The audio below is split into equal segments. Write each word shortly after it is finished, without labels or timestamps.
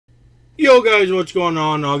Yo guys, what's going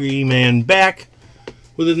on? Augie Man back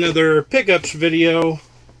with another pickups video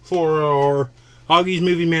for our Augie's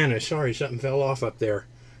Movie Madness. Sorry, something fell off up there.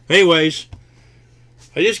 Anyways,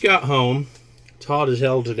 I just got home. It's hot as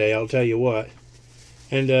hell today, I'll tell you what.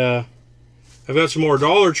 And I've got some more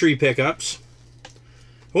Dollar Tree pickups.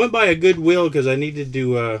 I went by a Goodwill because I needed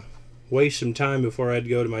to waste some time before I had to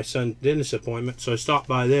go to my son's dentist appointment. So I stopped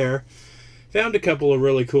by there. Found a couple of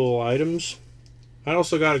really cool items. I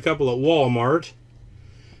also got a couple at Walmart.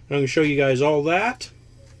 I'm going to show you guys all that.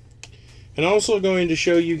 And also going to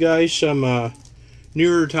show you guys some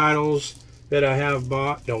newer titles that I have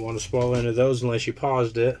bought. Don't want to spoil any of those unless you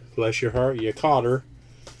paused it. Bless your heart, you caught her.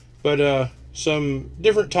 But some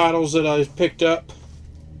different titles that I've picked up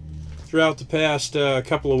throughout the past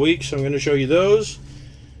couple of weeks. I'm going to show you those.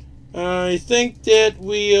 I think that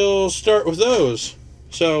we'll start with those.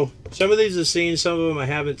 So, some of these I've seen, some of them I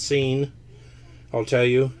haven't seen. I'll tell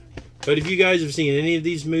you. But if you guys have seen any of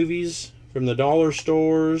these movies from the dollar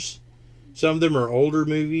stores, some of them are older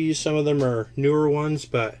movies, some of them are newer ones,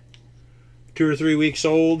 but 2 or 3 weeks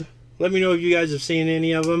old. Let me know if you guys have seen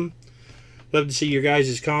any of them. Love to see your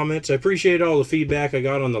guys' comments. I appreciate all the feedback I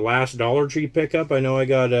got on the last Dollar Tree pickup. I know I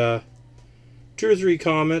got 2 or 3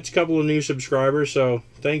 comments, a couple of new subscribers, so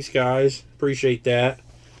thanks guys. Appreciate that.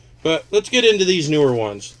 But let's get into these newer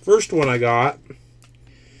ones. First one I got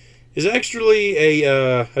is actually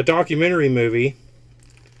a documentary movie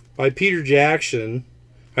by Peter Jackson.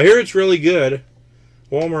 I hear it's really good.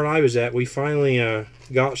 Walmart I was at, we finally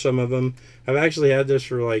got some of them. I've actually had this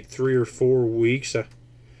for like 3 or 4 weeks.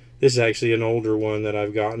 This is actually an older one that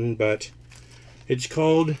I've gotten, but it's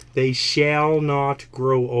called They Shall Not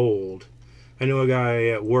Grow Old. I know a guy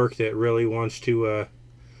at work that really wants to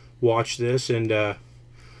watch this, and I'll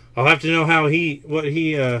have to know how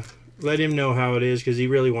let him know how it is, because he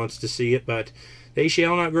really wants to see it. But They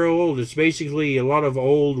Shall Not Grow Old. It's basically a lot of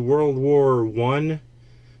old World War I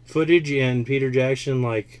footage, and Peter Jackson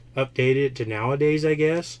like updated it to nowadays, I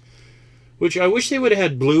guess. Which I wish they would have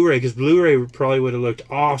had Blu-ray, because Blu-ray probably would have looked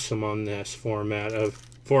awesome on this format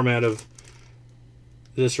of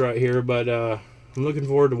this right here. But I'm looking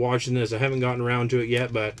forward to watching this. I haven't gotten around to it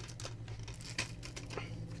yet, but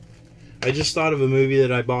I just thought of a movie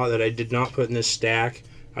that I bought that I did not put in this stack.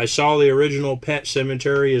 I saw the original Pet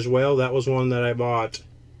Sematary as well. That was one that I bought.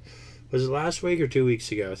 Was it last week or 2 weeks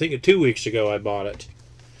ago? I think 2 weeks ago I bought it.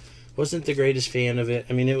 Wasn't the greatest fan of it.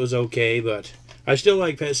 I mean, it was okay, but I still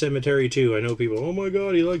like Pet Sematary too. I know people, oh my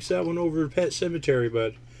god, he likes that one over Pet Sematary,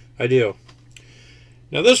 but I do.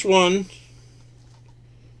 Now this one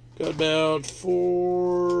got about 3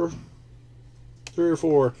 or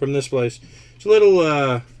 4 from this place. It's a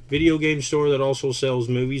little video game store that also sells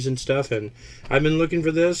movies and stuff, and I've been looking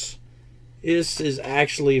for this. This is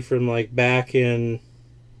actually from like back in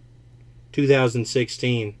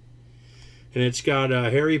 2016, and it's got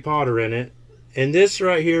Harry Potter in it. And this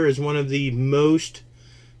right here is one of the most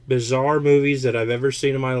bizarre movies that I've ever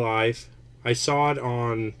seen in my life. I saw it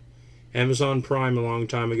on Amazon Prime a long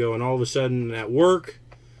time ago, and all of a sudden at work,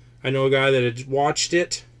 I know a guy that had watched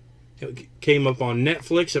it. It came up on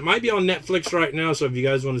Netflix. It might be on Netflix right now, so if you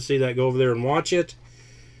guys want to see that, go over there and watch it.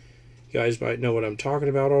 You guys might know what I'm talking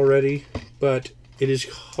about already. But it is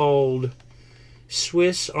called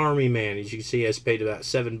Swiss Army Man. As you can see, I paid about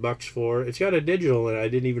 $7 for it. It's got a digital in it. I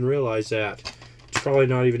didn't even realize that. It's probably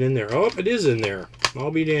not even in there. Oh, it is in there. I'll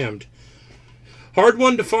be damned. Hard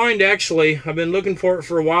one to find, actually. I've been looking for it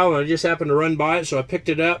for a while, and I just happened to run by it, so I picked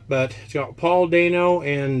it up. But it's got Paul Dano,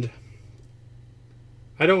 and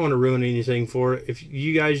I don't want to ruin anything for it. If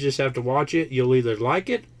you guys just have to watch it, you'll either like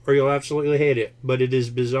it or you'll absolutely hate it. But it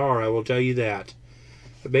is bizarre, I will tell you that.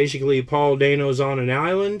 But basically, Paul Dano's on an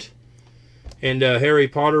island, and Harry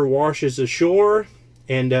Potter washes ashore,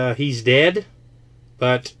 and he's dead.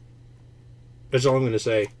 But that's all I'm going to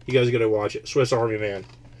say. You guys got to watch it. Swiss Army Man.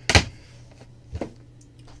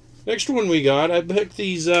 Next one we got, I picked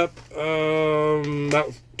these up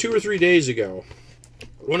about 2 or 3 days ago.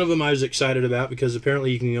 One of them I was excited about because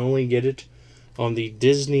apparently you can only get it on the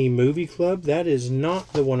Disney Movie Club. That is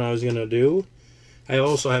not the one I was going to do. I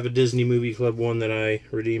also have a Disney Movie Club one that I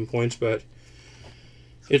redeem points, but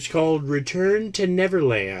it's called Return to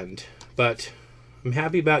Neverland. But I'm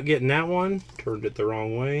happy about getting that one. Turned it the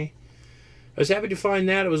wrong way. I was happy to find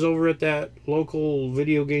that. It was over at that local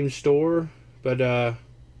video game store. But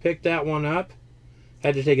picked that one up.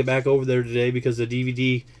 Had to take it back over there today because the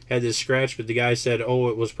DVD had this scratch, but the guy said, oh,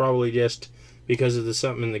 it was probably just because of the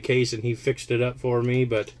something in the case, and he fixed it up for me,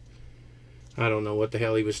 but I don't know what the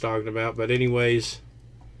hell he was talking about. But anyways,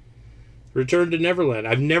 Return to Neverland.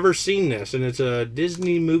 I've never seen this, and it's a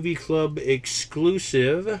Disney Movie Club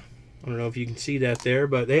exclusive. I don't know if you can see that there,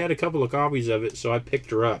 but they had a couple of copies of it, so I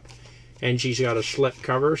picked her up. And she's got a slip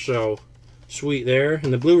cover, so sweet there.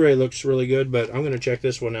 And the Blu-ray looks really good, but I'm going to check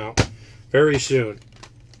this one out very soon.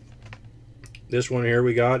 This one here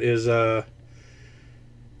we got is, I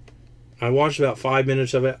watched about 5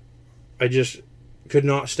 minutes of it. I just could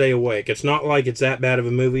not stay awake. It's not like it's that bad of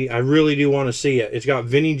a movie. I really do want to see it. It's got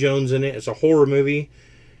Vinnie Jones in it. It's a horror movie.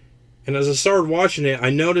 And as I started watching it, I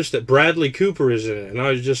noticed that Bradley Cooper is in it. And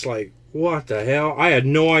I was just like, what the hell? I had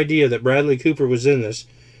no idea that Bradley Cooper was in this.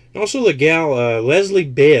 And also the gal, Leslie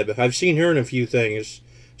Bibb. I've seen her in a few things.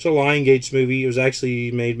 It's a Lionsgate movie. It was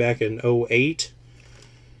actually made back in 2008.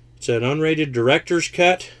 It's an unrated director's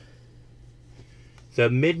cut. The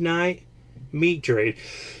Midnight Meat Train.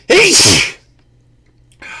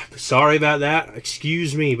 Sorry about that.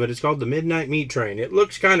 Excuse me, but it's called The Midnight Meat Train. It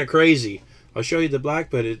looks kind of crazy. I'll show you the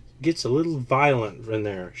black, but it gets a little violent in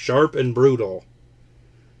there. Sharp and brutal.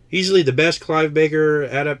 Easily the best Clive Barker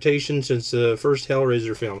adaptation since the first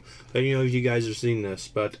Hellraiser film. I don't know if you guys have seen this,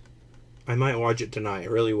 but I might watch it tonight. I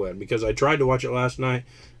really would. Because I tried to watch it last night.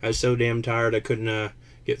 I was so damn tired I couldn't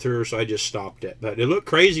get through, so I just stopped it. But it looked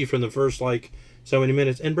crazy from the first, like, so many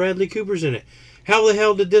minutes. And Bradley Cooper's in it. How the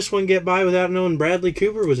hell did this one get by without knowing Bradley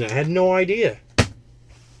Cooper was in it? I had no idea.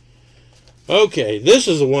 Okay, this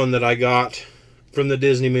is the one that I got from the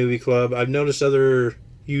Disney Movie Club. I've noticed other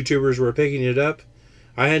YouTubers were picking it up.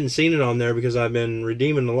 I hadn't seen it on there because I've been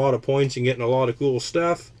redeeming a lot of points and getting a lot of cool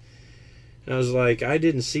stuff. And I was like, I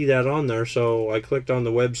didn't see that on there, so I clicked on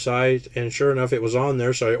the website, and sure enough, it was on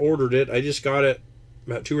there, so I ordered it. I just got it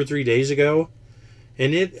about 2 or 3 days ago.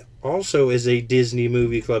 And it also is a Disney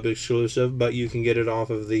Movie Club exclusive, but you can get it off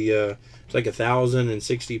of the, it's like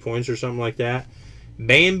 1,060 points or something like that.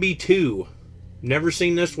 Bambi 2. Never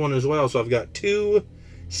seen this one as well, so I've got 2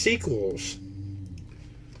 sequels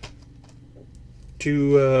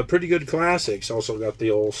to pretty good classics. Also got the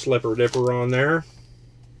old Slipper Dipper on there.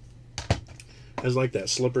 I was like that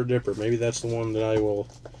Slipper Dipper. Maybe that's the one that I will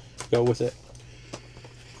go with it.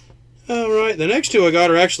 Alright, the next 2 I got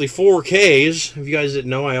are actually 4Ks. If you guys didn't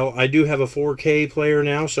know, I do have a 4K player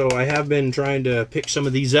now, so I have been trying to pick some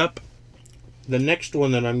of these up. The next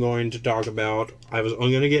one that I'm going to talk about, I was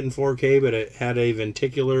only going to get in 4K, but it had a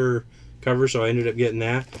venticular cover, so I ended up getting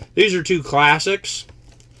that. These are 2 classics.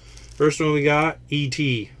 First one we got,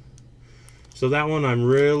 E.T. So that one I'm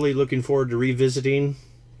really looking forward to revisiting.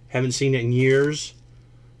 Haven't seen it in years,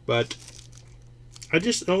 but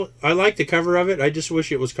I like the cover of it. I just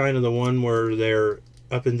wish it was kind of the one where they're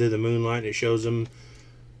up into the moonlight and it shows them,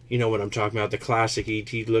 you know what I'm talking about, the classic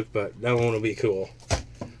E.T. look, but that one will be cool.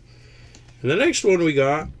 And the next one we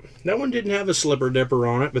got, that one didn't have a Slipper Dipper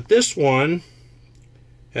on it, but this one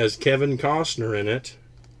has Kevin Costner in it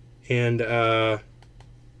and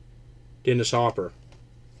Dennis Hopper.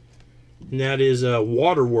 And that is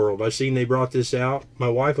Waterworld. I've seen they brought this out. My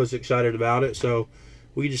wife was excited about it, so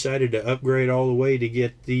we decided to upgrade all the way to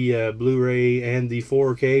get the Blu-ray and the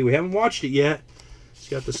 4K. We haven't watched it yet. It's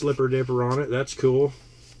got the Slipper Dipper on it. That's cool.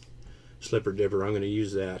 Slipper Dipper, I'm going to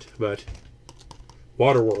use that. But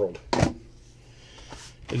Waterworld.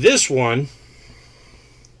 This one,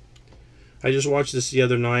 I just watched this the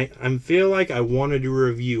other night. I feel like I want to do a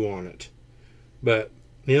review on it. But,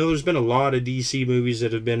 you know, there's been a lot of DC movies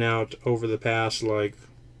that have been out over the past, like,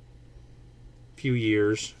 few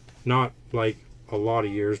years. Not, like, a lot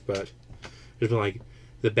of years, but there's been, like,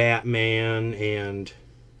 the Batman and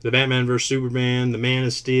the Batman vs. Superman, the Man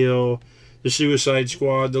of Steel, the Suicide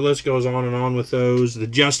Squad. The list goes on and on with those. The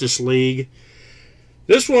Justice League.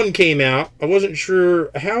 This one came out. I wasn't sure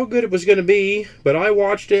how good it was going to be, but I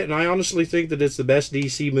watched it, and I honestly think that it's the best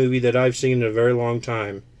DC movie that I've seen in a very long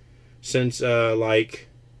time. Since, The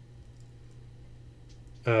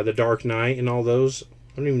Dark Knight and all those.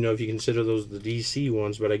 I don't even know if you consider those the DC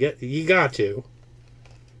ones, but I get you got to.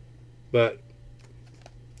 But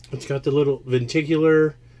it's got the little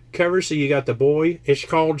venticular cover, so you got the boy. It's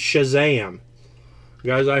called Shazam.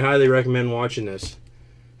 Guys, I highly recommend watching this.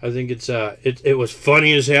 I think it was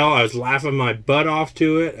funny as hell. I was laughing my butt off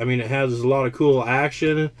to it. I mean, it has a lot of cool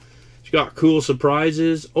action. It's got cool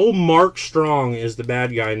surprises. Oh, Mark Strong is the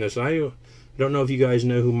bad guy in this. I don't know if you guys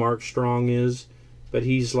know who Mark Strong is, but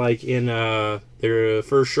he's like in their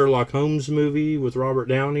first Sherlock Holmes movie with Robert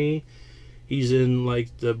Downey. He's in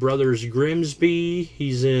like the Brothers Grimsby.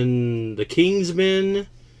 He's in The Kingsman.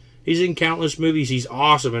 He's in countless movies. He's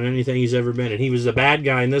awesome in anything he's ever been. And he was the bad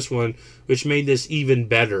guy in this one, which made this even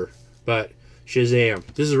better. But Shazam.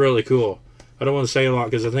 This is really cool. I don't want to say a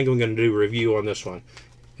lot because I think I'm going to do a review on this one.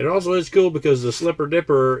 It also is cool because the Slipper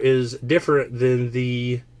Dipper is different than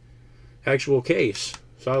the actual case.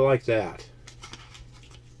 So I like that.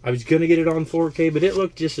 I was going to get it on 4K, but it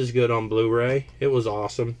looked just as good on Blu-ray. It was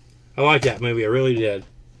awesome. I like that movie. I really did.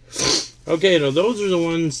 Okay, now those are the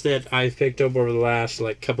ones that I've picked up over the last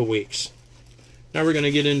couple weeks. Now we're going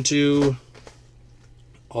to get into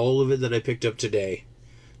all of it that I picked up today.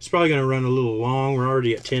 It's probably going to run a little long. We're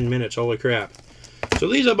already at 10 minutes. Holy crap. So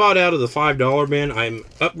these I bought out of the $5 bin. I'm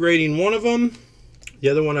upgrading one of them. The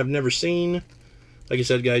other one I've never seen. Like I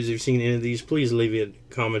said, guys, if you've seen any of these, please leave it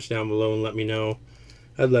comments down below and let me know.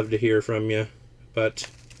 I'd love to hear from you. But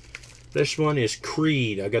this one is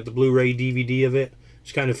Creed. I got the Blu-ray DVD of it.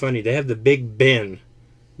 It's kind of funny. They have the big bin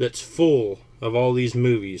that's full of all these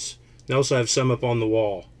movies. They also have some up on the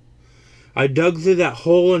wall. I dug through that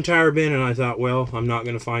whole entire bin and I thought, well, I'm not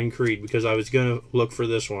going to find Creed because I was going to look for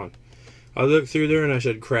this one. I looked through there and I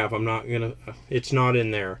said, crap, it's not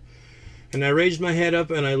in there. And I raised my head up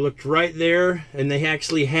and I looked right there and they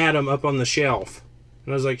actually had them up on the shelf.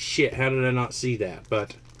 And I was like, shit, how did I not see that?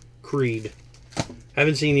 But Creed.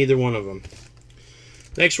 Haven't seen either one of them.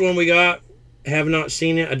 Next one we got. Have not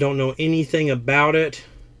seen it. I don't know anything about it.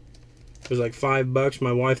 It was like $5.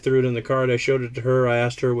 My wife threw it in the cart. I showed it to her. I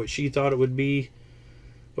asked her what she thought it would be.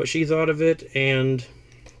 What she thought of it. And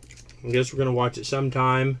I guess we're going to watch it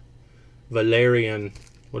sometime. Valerian.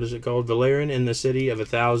 What is it called? Valerian in the City of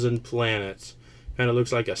 1,000 Planets. Kind of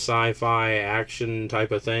looks like a sci-fi action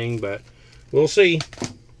type of thing. But we'll see.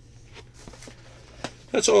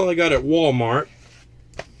 That's all I got at Walmart.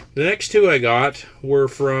 The next two I got were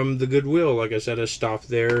from the Goodwill. Like I said, I stopped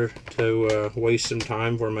there to waste some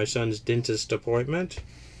time for my son's dentist appointment.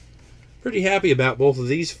 Pretty happy about both of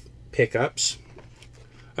these pickups.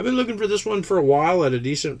 I've been looking for this one for a while at a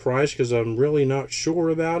decent price because I'm really not sure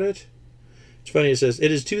about it. It's funny, it says,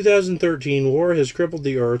 it is 2013. War has crippled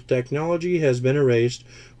the earth. Technology has been erased.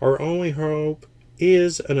 Our only hope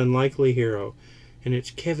is an unlikely hero. And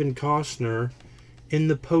it's Kevin Costner in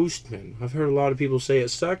The Postman. I've heard a lot of people say it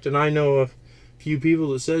sucked, and I know a few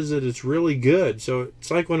people that says that it's really good. So it's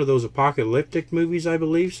like one of those apocalyptic movies, I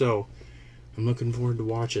believe. So I'm looking forward to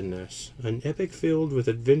watching this. An epic filled with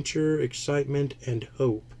adventure, excitement, and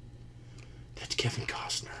hope. That's Kevin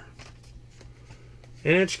Costner.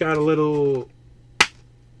 And it's got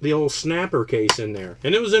the old snapper case in there.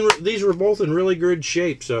 And it was these were both in really good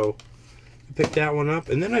shape, so I picked that one up.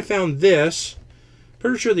 And then I found this.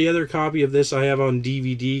 Pretty sure the other copy of this I have on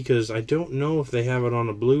DVD because I don't know if they have it on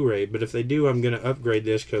a Blu-ray. But if they do, I'm going to upgrade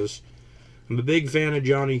this because I'm a big fan of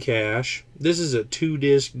Johnny Cash. This is a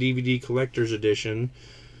 2-disc DVD collector's edition.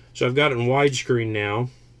 So I've got it in widescreen now.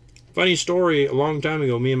 Funny story, a long time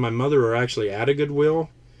ago, me and my mother were actually at a Goodwill.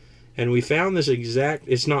 And we found this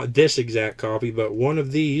it's not this exact copy, but one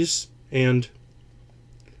of these. And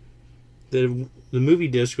the movie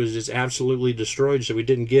disc was just absolutely destroyed, so we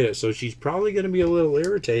didn't get it. So she's probably going to be a little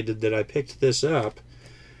irritated that I picked this up.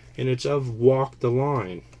 And it's of Walk the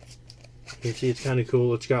Line. You can see it's kind of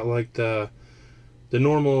cool. It's got like the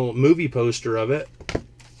normal movie poster of it.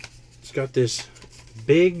 It's got this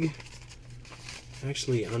big,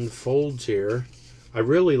 actually unfolds here. I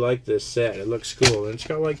really like this set. It looks cool. And it's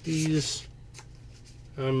got like these,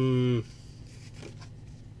 well,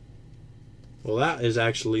 that is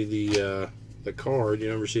actually the card. You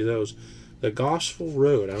never see those. The Gospel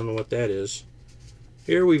Road. I don't know what that is.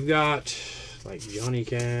 Here we've got like Johnny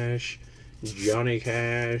Cash.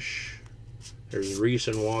 There's Reese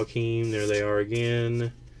and Joaquin. There they are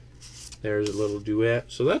again. There's a little duet.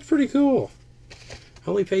 So that's pretty cool. I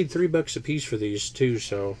only paid $3 a piece for these too,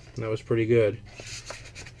 so that was pretty good.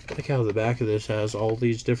 I like how the back of this has all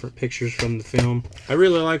these different pictures from the film. I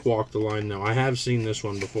really like Walk the Line though. I have seen this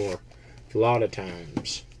one before. A lot of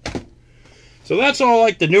times. So that's all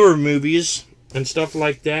like the newer movies and stuff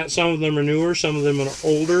like that. Some of them are newer, some of them are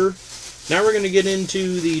older. Now we're going to get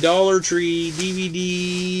into the Dollar Tree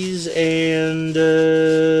DVDs and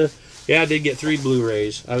yeah, I did get 3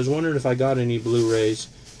 Blu-rays. I was wondering if I got any Blu-rays.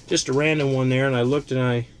 Just a random one there, and I looked and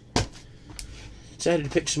I decided to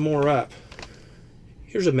pick some more up.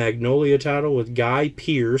 Here's a Magnolia title with Guy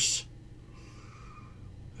Pearce.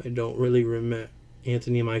 I don't really remember.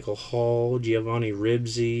 Anthony Michael Hall, Giovanni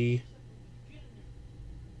Ribisi,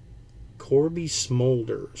 Corby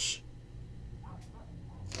Smulders.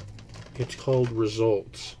 It's called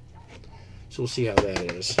Results. So we'll see how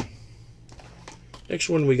that is. Next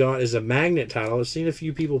one we got is a magnet title. I've seen a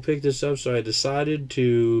few people pick this up, so I decided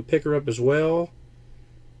to pick her up as well.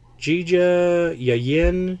 Jija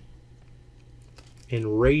Yayin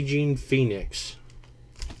and Raging Phoenix.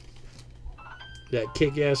 That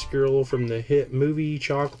kick-ass girl from the hit movie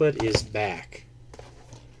Chocolate is back.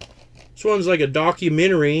 This one's like a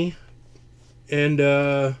documentary, and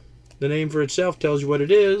the name for itself tells you what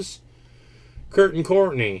it is. Kurt and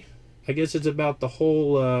Courtney. I guess it's about the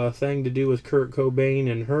whole thing to do with Kurt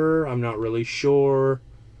Cobain and her. I'm not really sure.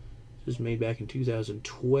 This was made back in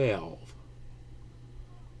 2012.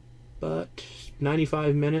 But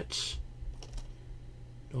 95 minutes.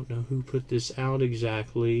 Don't know who put this out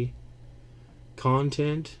exactly.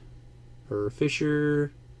 Content or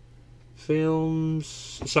Fisher Films,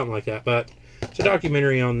 something like that. But it's a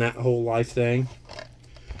documentary on that whole life thing.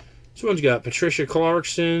 This one's got Patricia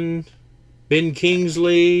Clarkson, Ben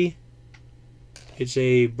Kingsley. It's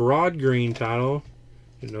a broad green title.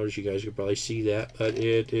 I notice you guys could probably see that, but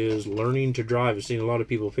it is Learning to Drive. I've seen a lot of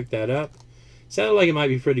people pick that up. Sounded like it might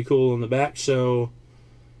be pretty cool in the back, so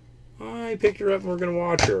I picked her up and we're going to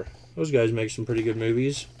watch her. Those guys make some pretty good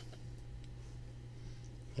movies.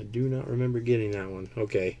 I do not remember getting that one.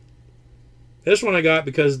 Okay. This one I got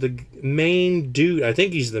because the main dude, I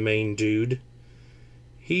think he's the main dude.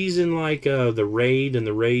 He's in like The Raid and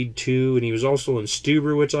The Raid 2, and he was also in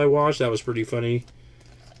Stuber, which I watched. That was pretty funny.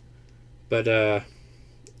 But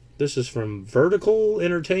this is from Vertical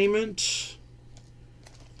Entertainment.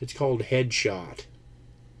 It's called Headshot.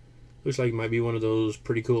 Looks like it might be one of those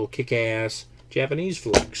pretty cool kick-ass Japanese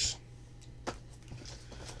flicks.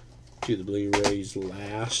 Do the Blu-rays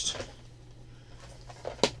last.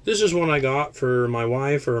 This is one I got for my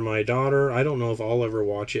wife or my daughter. I don't know if I'll ever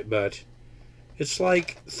watch it, but it's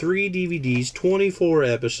like 3 DVDs, 24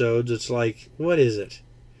 episodes. It's like, what is it?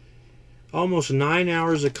 Almost 9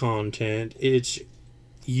 hours of content. It's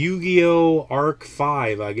Yu-Gi-Oh! Arc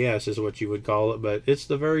 5, I guess is what you would call it. But it's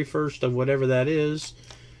the very first of whatever that is.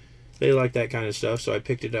 They like that kind of stuff, so I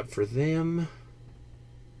picked it up for them.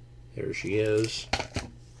 There she is.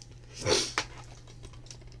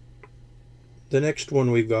 The next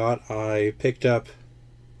one we've got, I picked up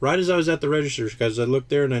right as I was at the register, because I looked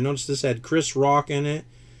there and I noticed this had Chris Rock in it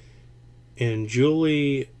and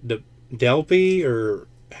Julie Delpy, or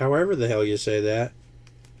however the hell you say that.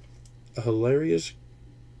 A Hilarious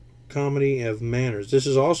Comedy of Manners. This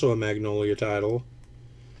is also a Magnolia title.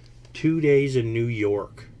 2 Days in New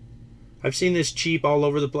York. I've seen this cheap all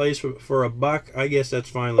over the place for $1. I guess that's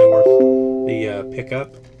finally worth the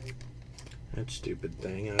pickup. That stupid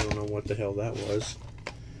thing. I don't know what the hell that was.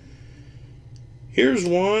 Here's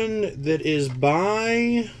one that is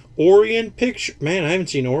by Orient Pictures. Man, I haven't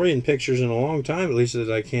seen Orient Pictures in a long time, at least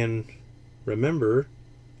that I can remember.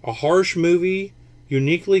 A harsh movie,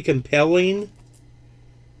 uniquely compelling.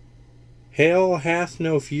 Hell Hath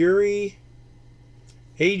No Fury.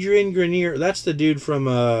 Adrian Grenier. That's the dude from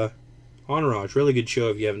Entourage. Really good show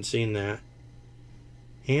if you haven't seen that.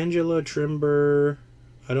 Angela Trimber.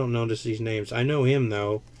 I don't notice these names. I know him,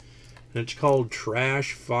 though. And it's called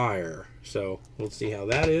Trash Fire. So, we'll see how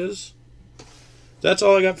that is. That's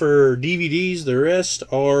all I got for DVDs. The rest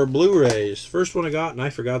are Blu-rays. First one I got, and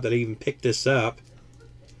I forgot that I even picked this up.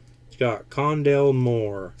 It's got Condell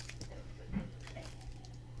Moore.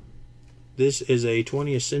 This is a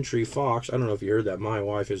 20th Century Fox. I don't know if you heard that. My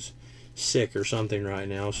wife is sick or something right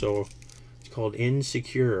now, so it's called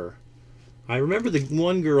Insecure. I remember the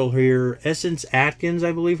one girl here, Essence Atkins,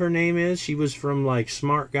 I believe her name is. She was from, like,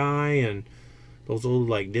 Smart Guy and those old,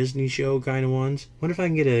 like, Disney show kind of ones. Wonder if I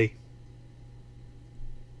can get a...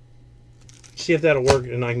 See if that'll work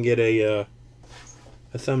and I can get a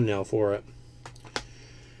thumbnail for it.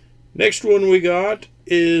 Next one we got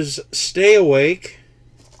is Stay Awake.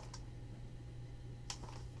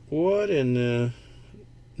 What in the...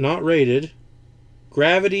 Not rated.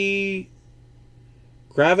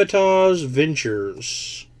 Gravitas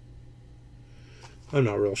Ventures. I'm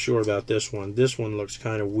not real sure about this one. This one looks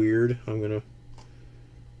kind of weird. I'm going to...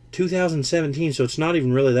 2017, so it's not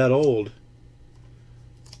even really that old.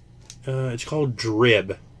 It's called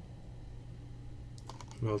Drib.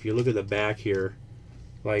 Well, if you look at the back here,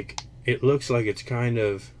 like, it looks like it's kind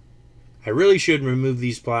of... I really should remove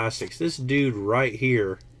these plastics. This dude right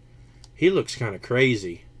here, he looks kind of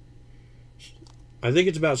crazy. I think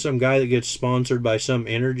it's about some guy that gets sponsored by some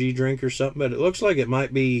energy drink or something, but it looks like it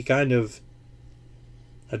might be kind of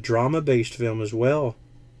a drama-based film as well.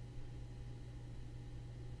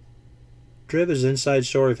 Drib is an inside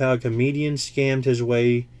story of how a comedian scammed his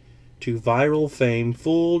way to viral fame,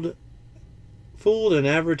 fooled an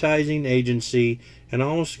advertising agency, and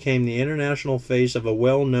almost became the international face of a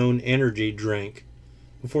well-known energy drink.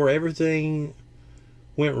 Before everything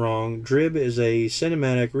went wrong, Drib is a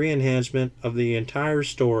cinematic re-enhancement of the entire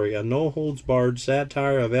story, a no-holds-barred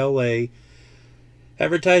satire of L.A.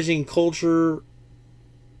 advertising culture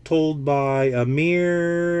told by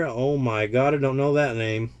Amir, oh my god, I don't know that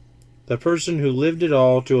name, the person who lived it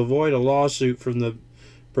all. To avoid a lawsuit from the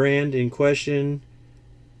brand in question,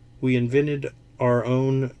 we invented our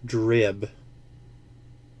own Drib.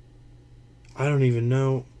 I don't even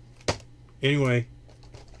know. Anyway,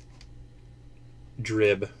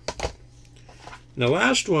 Drib. The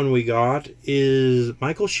last one we got is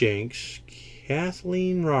Michael Shanks,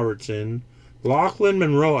 Kathleen Robertson, Lachlan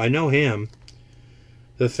Monroe. I know him.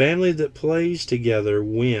 The family that plays together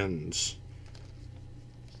wins.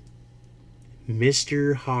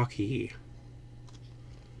 Mr. Hockey.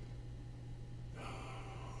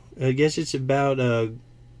 I guess it's about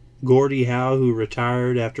Gordie Howe, who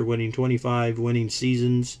retired after winning 25 winning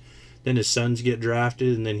seasons. Then his sons get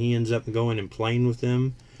drafted, and then he ends up going and playing with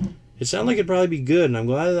them. It sounded like it'd probably be good, and I'm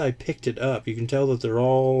glad that I picked it up. You can tell that they're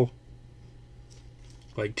all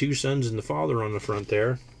like two sons and the father on the front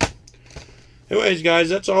there. Anyways, guys,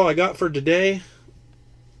 that's all I got for today.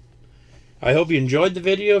 I hope you enjoyed the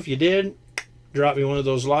video. If you did, drop me one of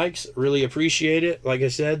those likes. Really appreciate it. Like I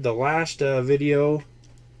said, the last video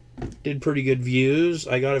did pretty good views.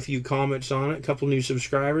 I got a few comments on it, a couple new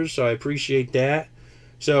subscribers, so I appreciate that.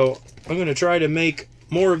 So I'm going to try to make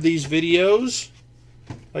more of these videos.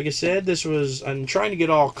 Like I said, I'm trying to get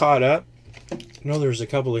all caught up. I know there's a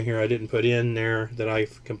couple in here I didn't put in there that I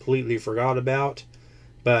completely forgot about.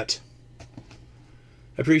 But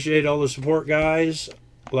I appreciate all the support, guys.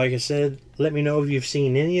 Like I said, let me know if you've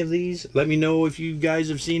seen any of these. Let me know if you guys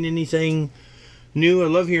have seen anything new. I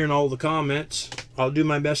love hearing all the comments. I'll do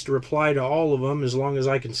my best to reply to all of them as long as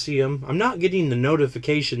I can see them. I'm not getting the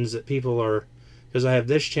notifications that people are, because I have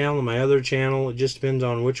this channel and my other channel. It just depends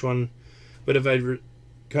on which one. But if I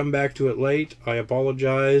come back to it late, I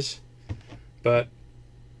apologize. But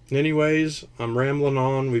anyways, I'm rambling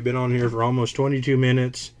on. We've been on here for almost 22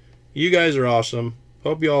 minutes. You guys are awesome.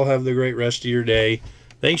 Hope you all have the great rest of your day.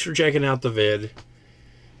 Thanks for checking out the vid.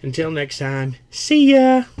 Until next time, see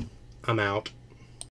ya. I'm out.